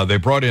 They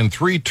brought in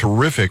 3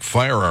 terrific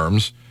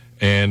firearms,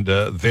 and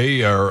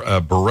they are a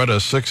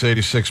Beretta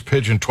 686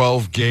 Pigeon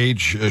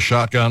 12-gauge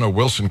shotgun, a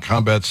Wilson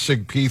Combat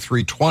Sig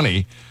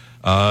P320,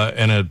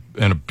 and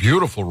a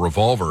beautiful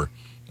revolver,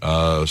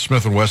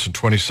 Smith & Wesson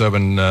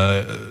 27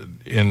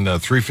 in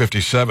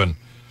 357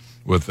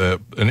 with an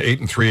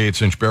 8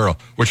 3/8 inch barrel,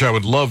 which I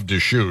would love to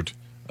shoot.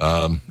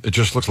 It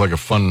just looks like a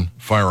fun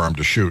firearm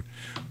to shoot.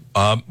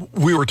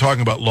 We were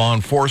talking about law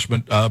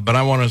enforcement, but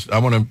I want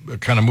to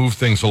kind of move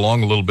things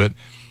along a little bit.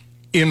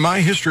 In my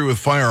history with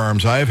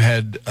firearms, I've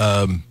had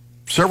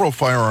several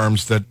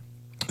firearms that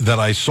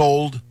I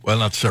sold. Well,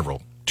 not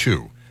several,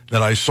 2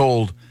 that I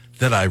sold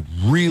that I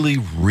really,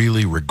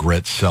 really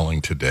regret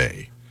selling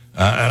today.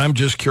 And I'm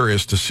just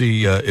curious to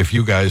see if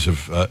you guys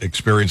have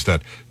experienced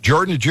that.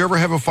 Jordan, did you ever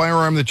have a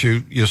firearm that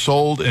you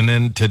sold and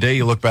then today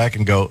you look back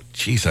and go,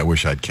 geez, I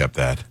wish I'd kept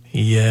that?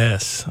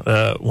 Yes.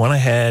 One I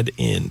had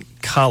in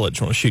college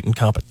when I was shooting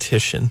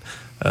competition,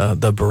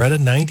 the Beretta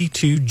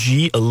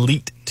 92G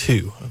Elite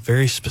 2, a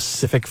very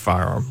specific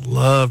firearm.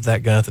 Loved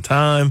that gun at the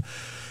time.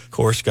 Of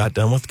course, got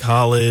done with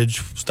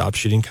college, stopped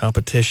shooting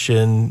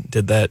competition,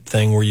 did that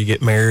thing where you get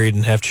married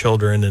and have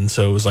children. And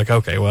so it was like,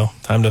 okay, well,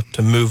 time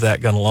to move that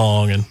gun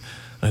along. And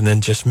and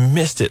then just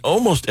missed it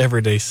almost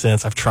every day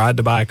since. I've tried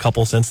to buy a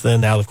couple since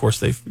then. Now, of course,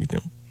 they've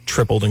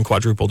tripled and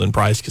quadrupled in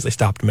price because they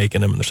stopped making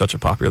them and they're such a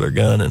popular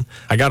gun. And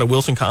I got a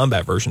Wilson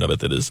Combat version of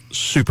it that is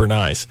super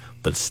nice,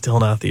 but still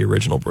not the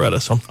original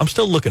Beretta. So I'm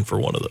still looking for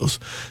one of those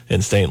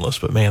in stainless.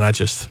 But man,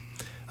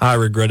 I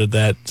regretted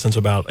that since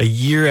about a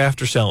year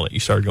after selling it. You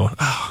started going,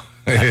 oh,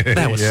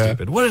 that was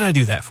stupid. What did I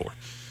do that for?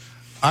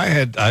 I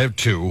have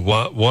two.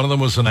 One of them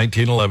was a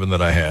 1911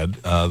 that I had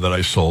that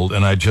I sold,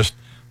 and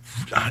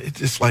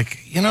it's like,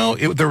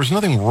 there was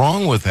nothing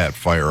wrong with that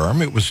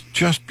firearm. It was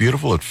just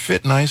beautiful. It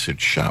fit nice.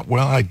 It shot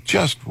well. I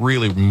just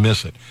really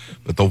miss it.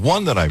 But the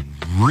one that I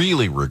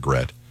really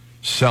regret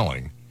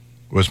selling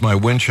was my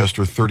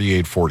Winchester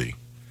 3840.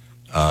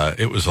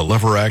 It was a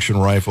lever-action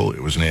rifle.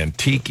 It was an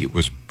antique. It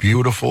was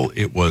beautiful.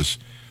 It was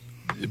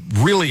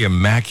really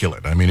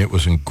immaculate. I mean, it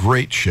was in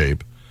great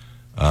shape.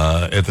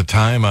 At the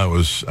time,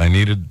 I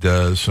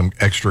needed some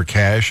extra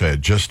cash. I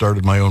had just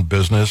started my own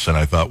business, and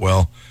I thought,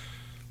 well,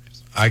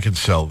 I could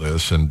sell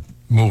this and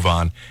move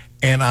on.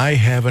 And I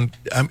haven't.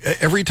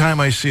 Every time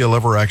I see a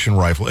lever-action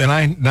rifle, and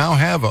I now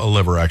have a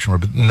lever-action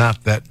rifle, but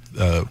not that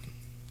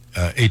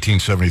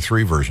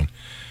 1873 version,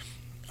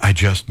 I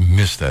just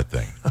miss that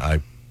thing.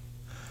 I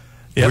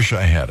wish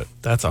I had it.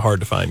 That's a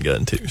hard-to-find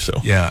gun, too. So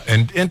yeah,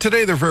 and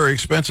today they're very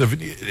expensive.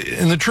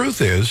 And the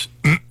truth is,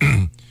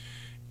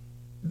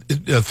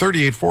 a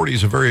 3840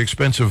 is a very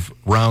expensive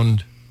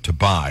round to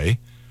buy.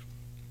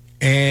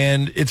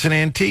 And it's an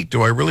antique.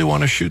 Do I really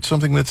want to shoot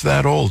something that's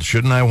that old?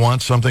 Shouldn't I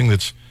want something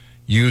that's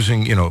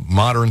using,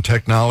 modern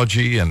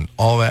technology and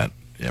all that?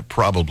 Yeah,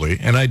 probably.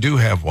 And I do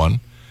have one,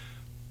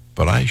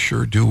 but I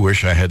sure do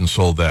wish I hadn't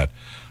sold that.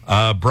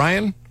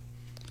 Brian,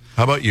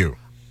 how about you?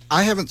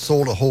 I haven't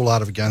sold a whole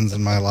lot of guns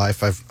in my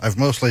life. I've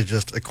mostly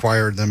just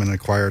acquired them.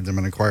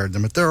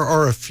 But there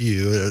are a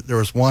few. There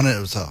was one. It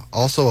was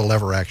also a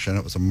lever action.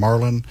 It was a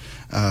Marlin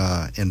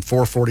in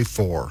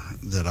 444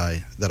 that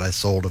I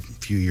sold a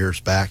few years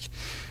back,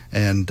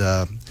 and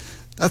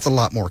that's a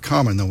lot more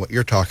common than what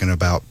you're talking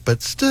about.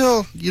 But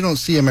still, you don't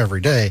see them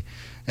every day,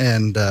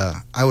 and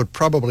I would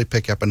probably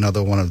pick up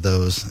another one of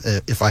those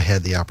if I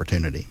had the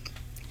opportunity.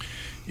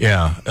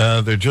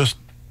 Yeah, they're just.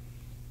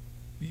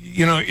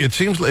 It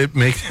seems like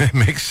it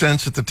makes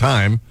sense at the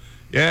time.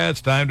 Yeah,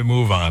 it's time to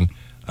move on.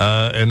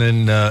 And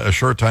then a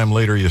short time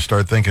later, you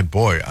start thinking,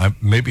 boy,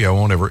 maybe I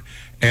won't ever.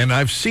 And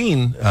I've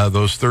seen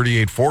those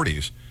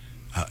 3840s,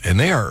 and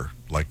they are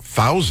like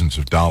thousands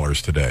of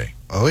dollars today.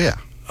 Oh, yeah.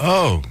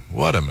 Oh,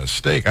 what a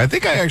mistake. I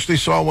think I actually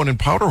saw one in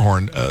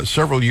Powderhorn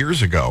several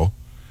years ago.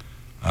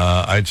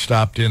 I'd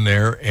stopped in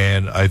there,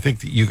 and I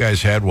think that you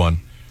guys had one.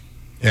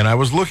 And I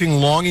was looking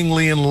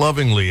longingly and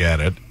lovingly at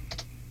it.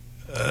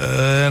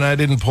 And I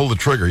didn't pull the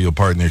trigger, you'll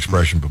pardon the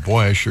expression, but boy,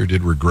 I sure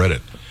did regret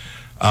it.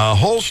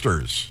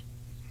 Holsters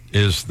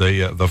is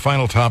the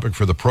final topic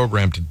for the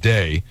program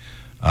today.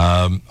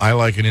 I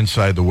like an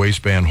inside the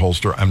waistband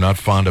holster. I'm not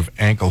fond of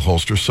ankle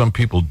holsters. Some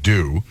people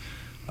do.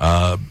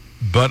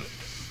 But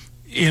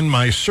in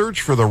my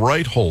search for the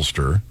right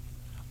holster,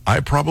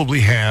 I probably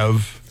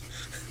have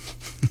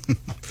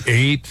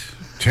 8,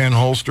 10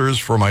 holsters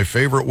for my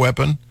favorite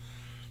weapon.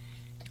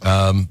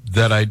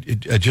 That I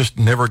just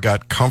never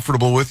got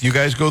comfortable with. You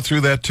guys go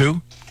through that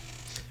too?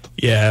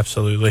 Yeah,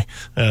 absolutely.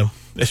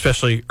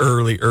 Especially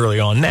early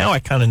on. Now I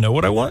kind of know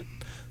what I want.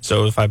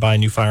 So if I buy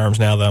new firearms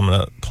now that I'm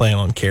going to plan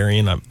on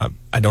carrying,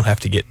 I don't have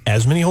to get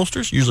as many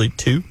holsters, usually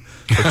 2,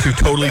 for 2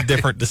 totally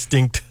different,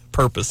 distinct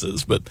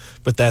purposes. But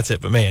that's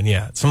it. But man,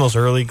 yeah, some of those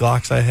early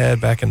Glocks I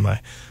had back in my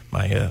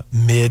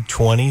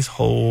mid-20s,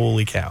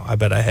 holy cow, I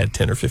bet I had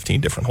 10 or 15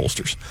 different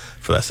holsters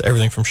for that.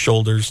 Everything from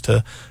shoulders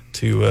to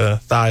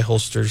thigh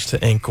holsters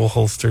to ankle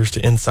holsters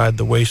to inside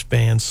the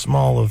waistband,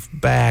 small of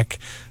back,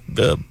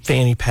 the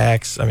fanny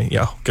packs. I mean,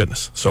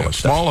 goodness, so much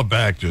small stuff. of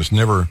back just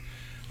never,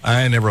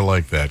 I never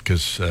liked that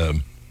because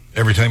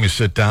every time you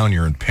sit down,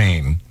 you're in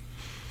pain.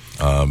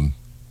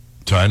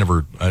 So I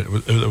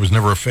was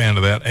never a fan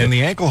of that. And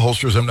the ankle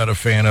holsters I'm not a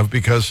fan of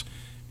because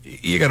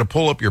you got to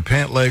pull up your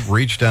pant leg,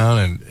 reach down,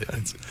 and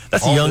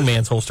that's a young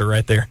man's holster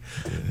right there.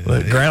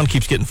 The ground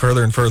keeps getting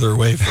further and further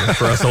away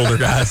for us older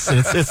guys.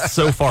 It's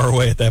so far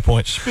away at that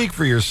point. Speak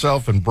for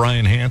yourself and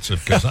Brian Hansen,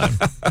 because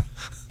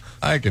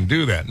I can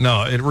do that.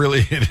 No,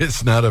 it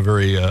is not a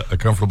very a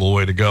comfortable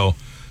way to go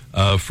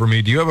for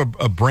me. Do you have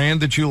a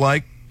brand that you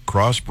like,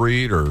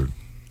 crossbreed or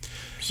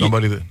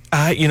somebody that?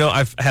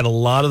 I've had a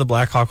lot of the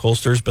Blackhawk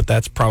holsters, but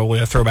that's probably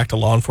a throwback to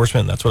law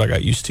enforcement, and that's what I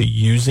got used to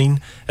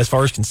using. As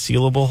far as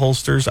concealable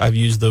holsters, I've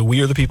used the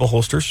We Are the People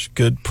holsters,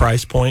 good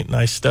price point,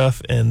 nice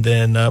stuff, and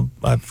then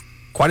I've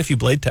quite a few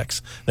Blade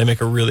Techs. They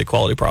make a really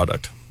quality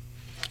product.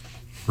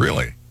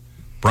 Really?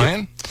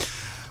 Brian?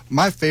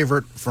 My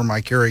favorite for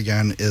my carry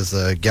gun is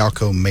a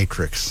Galco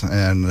Matrix,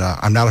 and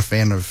I'm not a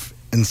fan of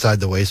inside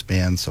the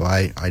waistband, so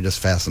I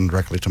just fasten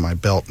directly to my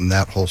belt, and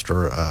that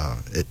holster,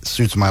 it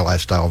suits my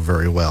lifestyle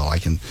very well. I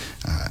can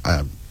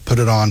put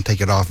it on,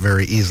 take it off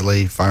very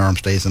easily. Firearm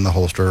stays in the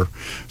holster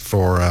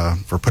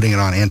for putting it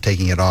on and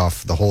taking it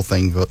off. The whole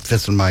thing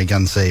fits in my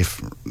gun safe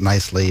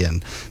nicely,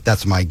 and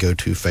that's my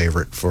go-to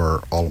favorite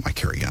for all of my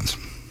carry guns.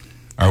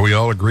 Are we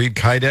all agreed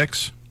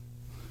Kydex?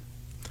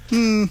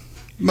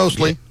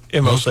 Mostly.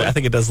 And mostly, I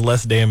think it does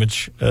less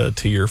damage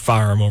to your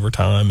firearm over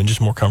time and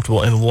just more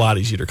comfortable and a lot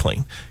easier to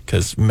clean.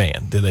 Because,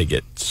 man, do they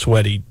get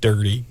sweaty,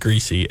 dirty,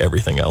 greasy,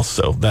 everything else.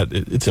 So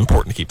it's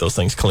important to keep those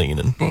things clean,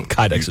 and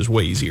Kydex is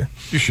way easier.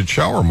 You should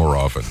shower more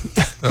often.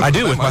 I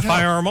do with my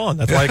firearm on.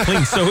 That's why it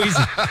cleans so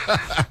easy.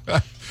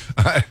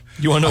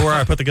 You want to know where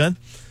I put the gun?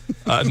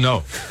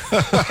 No.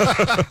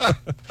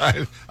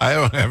 I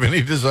don't have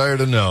any desire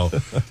to know.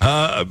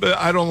 But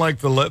I don't like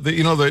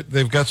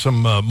they've got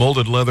some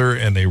molded leather,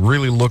 and they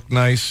really look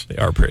nice. They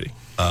are pretty.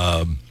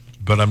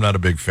 But I'm not a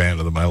big fan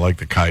of them. I like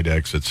the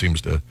Kydex. It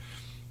seems to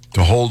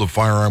hold a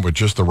firearm with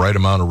just the right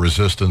amount of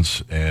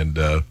resistance. And,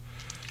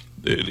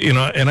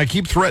 and I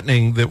keep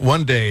threatening that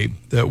one day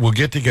that we'll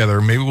get together.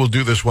 Maybe we'll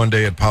do this one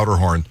day at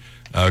Powderhorn.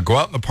 Go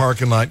out in the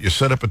parking lot. You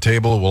set up a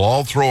table. We'll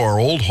all throw our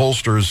old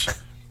holsters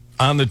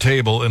on the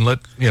table and let,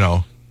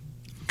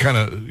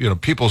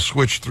 people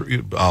switch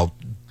through. I'll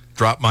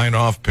drop mine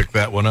off, pick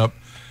that one up.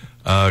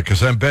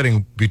 Because I'm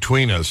betting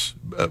between us,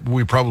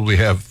 we probably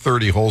have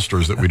 30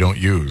 holsters that we don't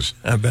use.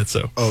 I bet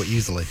so. Oh,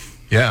 easily.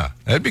 Yeah,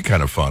 that'd be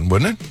kind of fun,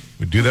 wouldn't it?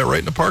 We'd do that right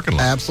in the parking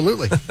lot.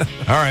 Absolutely.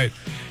 All right.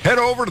 Head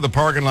over to the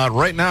parking lot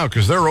right now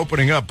because they're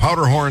opening up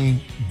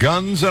Powderhorn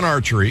Guns and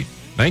Archery,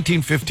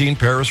 1915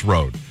 Paris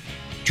Road.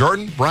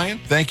 Jordan, Brian,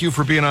 thank you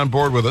for being on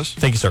board with us.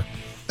 Thank you, sir.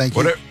 Thank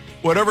you.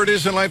 Whatever it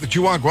is in life that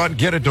you want, go out and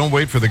get it. Don't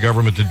wait for the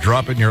government to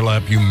drop it in your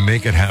lap. You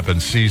make it happen.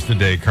 Seize the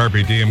day.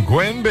 Carpe diem.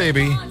 Gwen,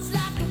 baby.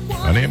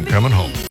 Honey, I'm coming home.